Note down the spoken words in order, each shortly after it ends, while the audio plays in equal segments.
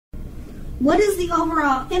what is the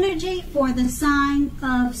overall energy for the sign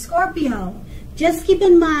of Scorpio? Just keep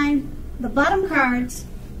in mind the bottom cards,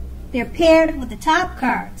 they're paired with the top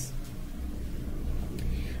cards.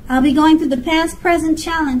 I'll be going through the past, present,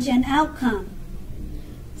 challenge, and outcome.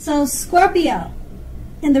 So Scorpio,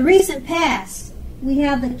 in the recent past, we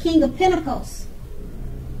have the King of Pentacles.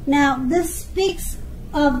 Now this speaks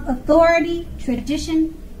of authority,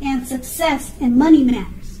 tradition, and success in money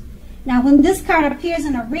matters. Now when this card appears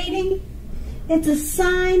in a reading, it's a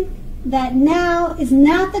sign that now is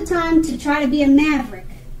not the time to try to be a maverick.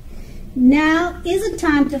 Now is a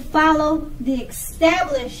time to follow the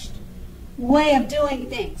established way of doing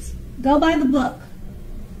things. Go by the book.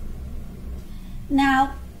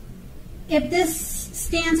 Now, if this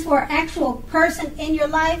stands for an actual person in your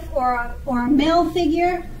life or a male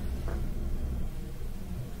figure,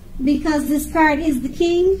 because this card is the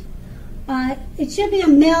king, it should be a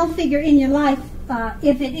male figure in your life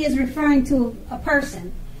if it is referring to a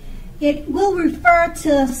person. It will refer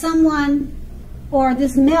to someone or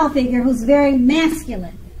this male figure who's very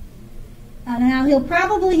masculine. Now he'll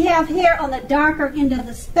probably have hair on the darker end of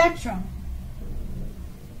the spectrum.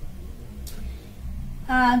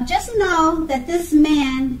 Just know that this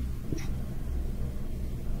man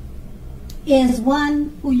is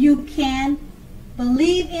one who you can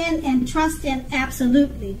believe in and trust in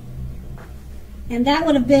absolutely. And that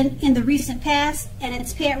would have been in the recent past, and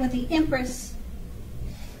it's paired with the Empress.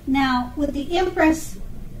 Now, with the Empress,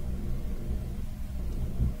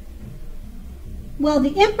 well,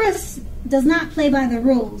 the Empress does not play by the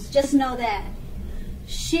rules. Just know that.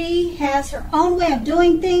 She has her own way of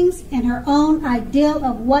doing things and her own ideal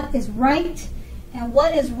of what is right and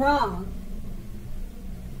what is wrong.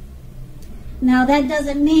 Now, that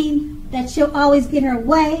doesn't mean that she'll always get her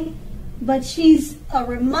way, but she's a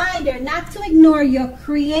reminder not to ignore your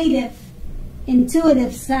creative,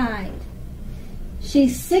 intuitive side. She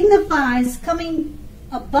signifies coming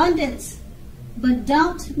abundance, but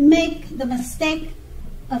don't make the mistake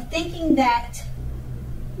of thinking that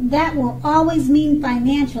that will always mean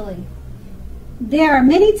financially. There are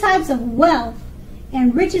many types of wealth,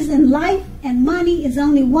 and riches in life and money is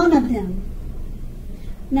only one of them.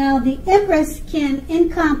 Now, the Empress can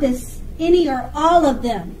encompass any or all of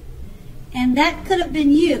them, and that could have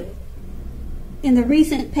been you in the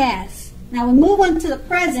recent past. Now, we move on to the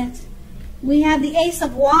present. We have the Ace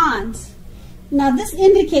of Wands. Now, this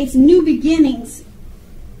indicates new beginnings,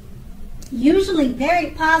 usually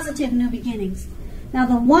very positive new beginnings. Now,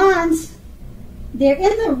 the Wands, they're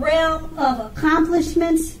in the realm of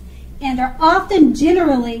accomplishments and are often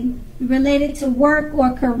generally related to work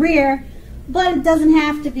or career, but it doesn't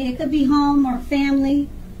have to be. It could be home or family,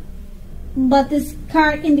 but this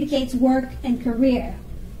card indicates work and career.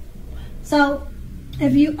 So,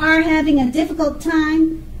 if you are having a difficult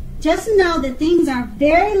time, just know that things are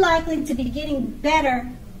very likely to be getting better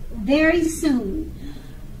very soon.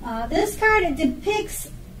 This card, it depicts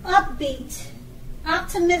upbeat,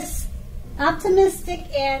 optimistic,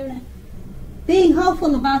 and being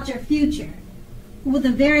hopeful about your future with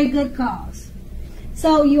a very good cause.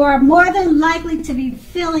 So you are more than likely to be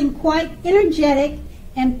feeling quite energetic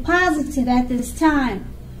and positive at this time.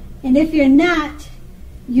 And if you're not,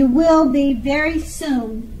 you will be very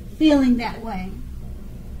soon feeling that way.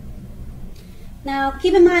 Now,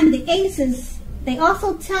 keep in mind the aces, they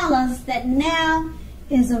also tell us that now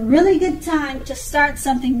is a really good time to start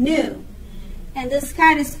something new. And this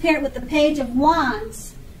card is paired with the Page of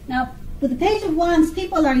Wands. Now, with the Page of Wands,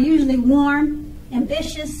 people are usually warm,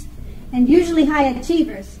 ambitious, and usually high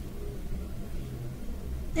achievers.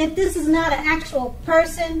 If this is not an actual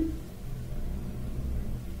person,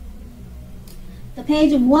 the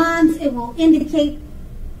Page of Wands, it will indicate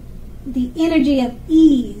the energy of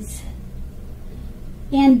ease.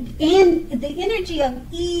 And the energy of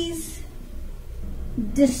ease,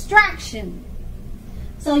 distraction.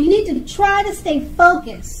 So you need to try to stay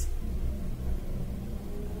focused.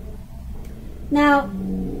 Now,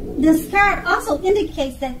 this card also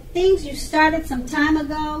indicates that things you started some time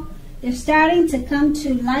ago, they're starting to come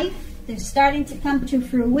to life. They're starting to come to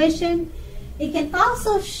fruition. It can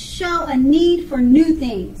also show a need for new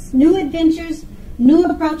things, new adventures, new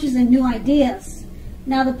approaches, and new ideas.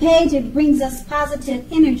 Now, the page, it brings us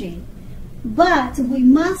positive energy. But we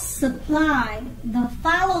must supply the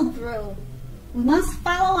follow-through. We must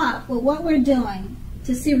follow up with what we're doing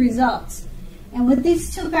to see results. And with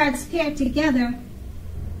these two cards paired together,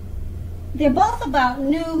 they're both about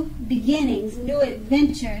new beginnings, new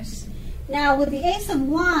adventures. Now, with the Ace of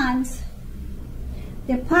Wands,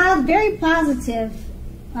 they're very positive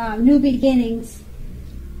new beginnings.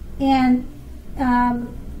 And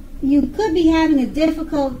you could be having a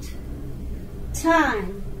difficult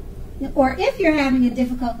time, or if you're having a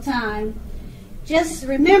difficult time, just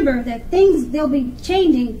remember that they'll be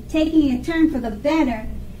changing, taking a turn for the better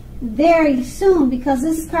very soon, because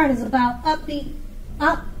this card is about upbeat,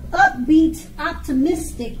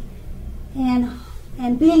 optimistic,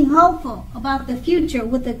 and being hopeful about the future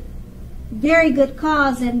with a very good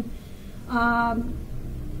cause and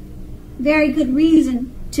very good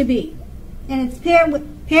reason to be. And it's paired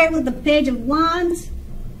with the Page of Wands.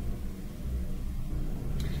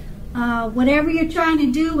 Whatever you're trying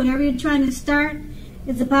to do, whatever you're trying to start,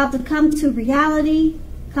 is about to come to reality,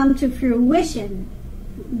 come to fruition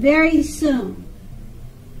very soon.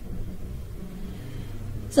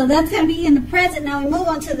 So that's going to be in the present. Now we move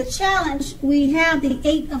on to the challenge. We have the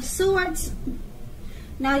Eight of Swords.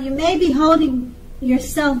 Now you may be holding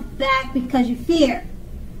yourself back because you fear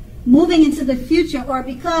moving into the future, or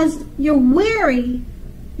because you're weary,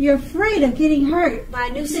 you're afraid of getting hurt by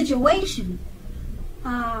a new situation.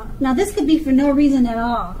 Now this could be for no reason at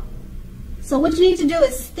all. So what you need to do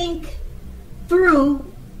is think through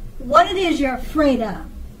what it is you're afraid of.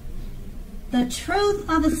 The truth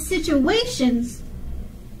of the situations,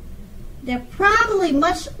 they're probably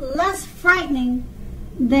much less frightening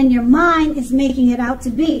than your mind is making it out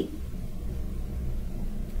to be.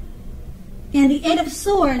 And the Eight of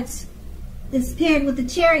Swords is paired with the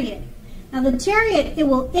Chariot. Now the Chariot, it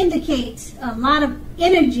will indicate a lot of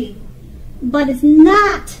energy, but it's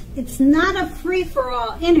not a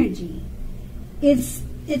free-for-all energy. It's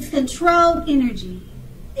controlled energy.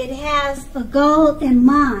 It has a goal in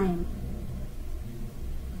mind.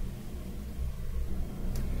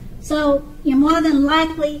 So you're more than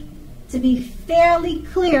likely to be fairly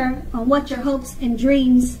clear on what your hopes and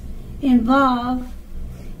dreams involve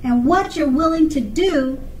and what you're willing to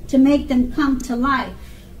do to make them come to life.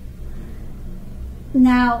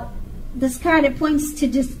 Now, this card, it points to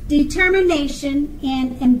just determination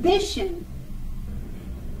and ambition.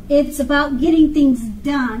 It's about getting things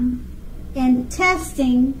done and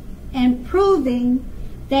testing and proving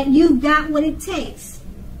that you've got what it takes.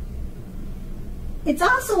 It's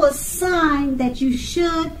also a sign that you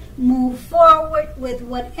should move forward with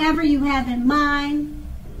whatever you have in mind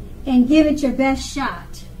and give it your best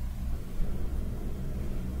shot.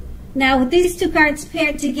 Now, with these two cards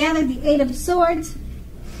paired together, the Eight of Swords,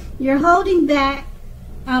 you're holding back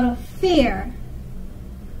out of fear,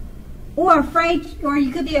 or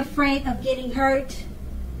you could be afraid of getting hurt.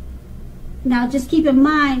 Now, just keep in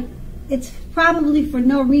mind, it's probably for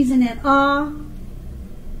no reason at all.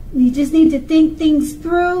 You just need to think things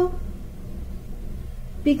through,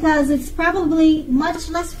 because it's probably much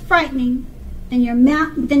less frightening than your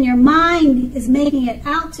mind is making it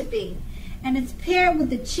out to be. And it's paired with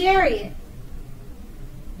the Chariot.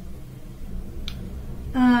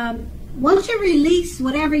 Once you release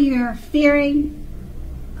whatever you're fearing,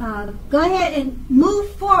 go ahead and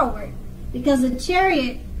move forward, because the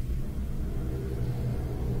Chariot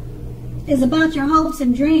is about your hopes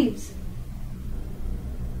and dreams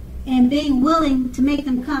and being willing to make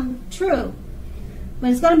them come true.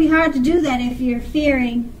 But it's going to be hard to do that if you're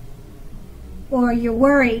fearing or you're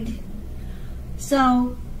worried.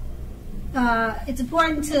 So it's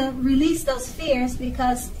important to release those fears,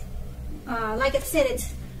 because like I said,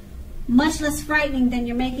 it's much less frightening than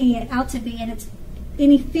you're making it out to be, and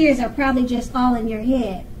any fears are probably just all in your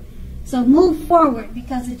head. So move forward,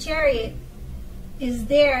 because the Chariot is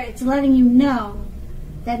there. It's letting you know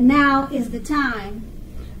that now is the time.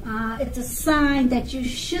 It's a sign that you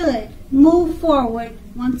should move forward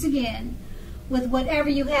once again with whatever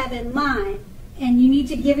you have in mind, and you need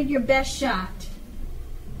to give it your best shot.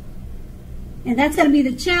 And that's going to be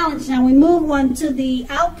the challenge. Now we move on to the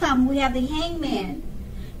outcome. We have the Hangman.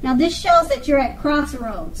 Now this shows that you're at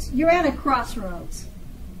crossroads. You're at a crossroads.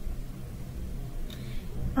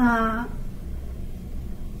 One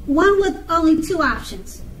with only two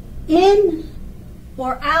options: in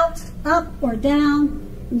or out, up or down,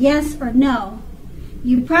 yes or no.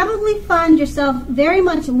 You probably find yourself very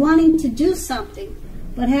much wanting to do something,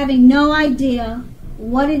 but having no idea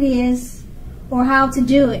what it is or how to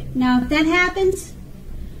do it. Now, if that happens,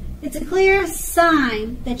 it's a clear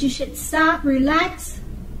sign that you should stop, relax,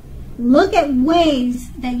 look at ways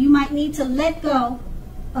that you might need to let go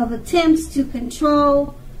of attempts to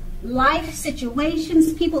control life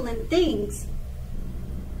situations, people, and things.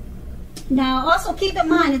 Now, also keep in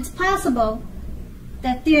mind, it's possible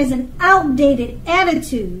that there's an outdated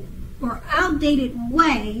attitude or outdated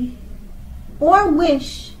way or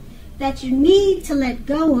wish that you need to let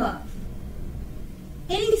go of.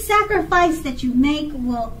 Any sacrifice that you make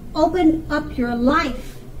will open up your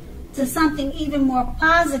life to something even more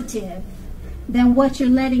positive than what you're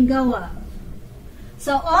letting go of.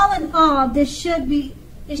 So all in all, it should be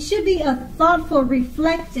a thoughtful,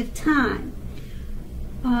 reflective time,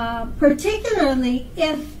 particularly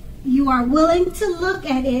if you are willing to look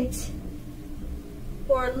at it,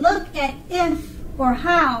 or look at if or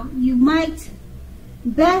how you might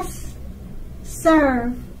best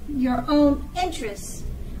serve your own interests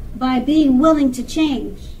by being willing to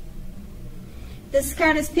change. This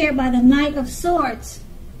card is paired by the Knight of Swords.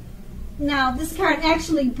 Now, this card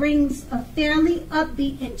actually brings a fairly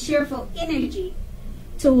upbeat and cheerful energy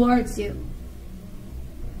towards you.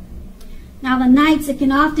 Now, the Knights, it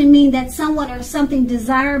can often mean that someone or something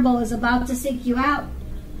desirable is about to seek you out.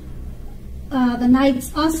 The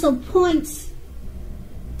Knights also points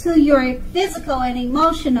to your physical and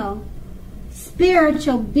emotional,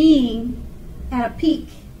 spiritual being at a peak.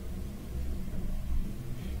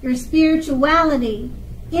 Your spirituality,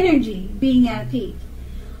 energy being at a peak.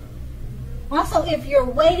 Also, if you're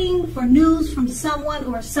waiting for news from someone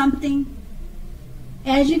or something,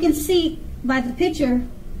 as you can see by the picture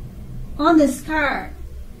on this card,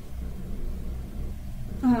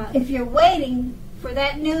 if you're waiting for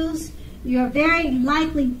that news, you're very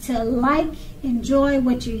likely to enjoy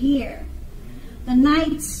what you hear. The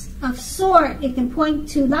Knights of Swords, it can point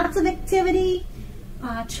to lots of activity,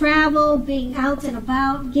 travel, being out and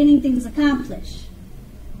about, getting things accomplished.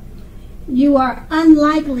 You are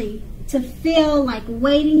unlikely to feel like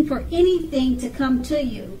waiting for anything to come to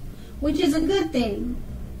you, which is a good thing.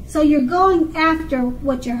 So you're going after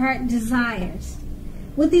what your heart desires.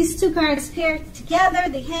 With these two cards paired together,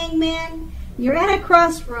 the Hangman, you're at a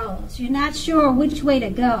crossroads. You're not sure which way to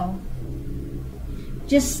go.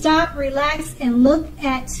 Just stop, relax, and look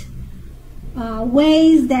at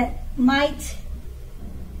ways that might...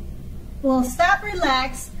 Well, stop,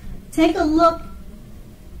 relax, take a look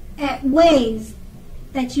at ways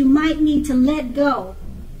that you might need to let go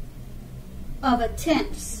of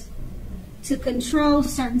attempts to control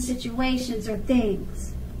certain situations or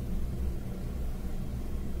things.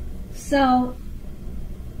 So,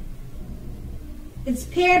 it's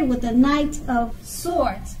paired with the Knight of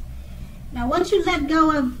Swords. Now, once you let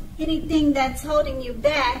go of anything that's holding you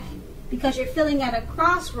back because you're feeling at a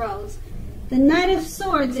crossroads, the Knight of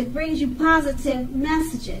Swords, it brings you positive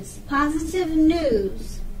messages, positive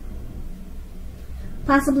news.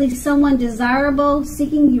 Possibly someone desirable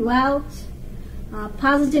seeking you out.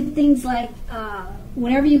 Positive things like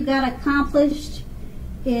whatever you got accomplished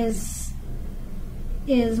is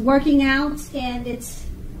working out, and it's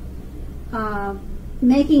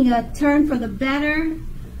making a turn for the better.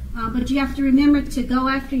 But you have to remember to go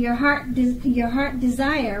after your heart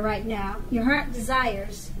desire right now. Your heart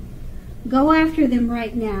desires. Go after them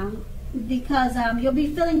right now, because you'll be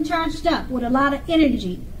feeling charged up with a lot of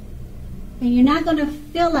energy. And you're not going to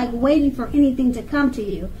feel like waiting for anything to come to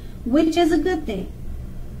you, which is a good thing.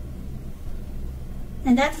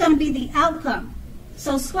 And that's going to be the outcome.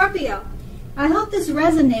 So Scorpio, I hope this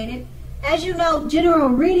resonated. As you know, general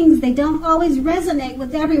readings, they don't always resonate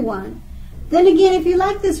with everyone. Then again, if you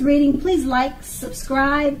like this reading, please like,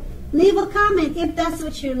 subscribe, leave a comment if that's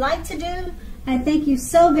what you like to do. I thank you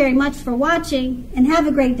so very much for watching, and have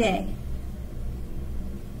a great day.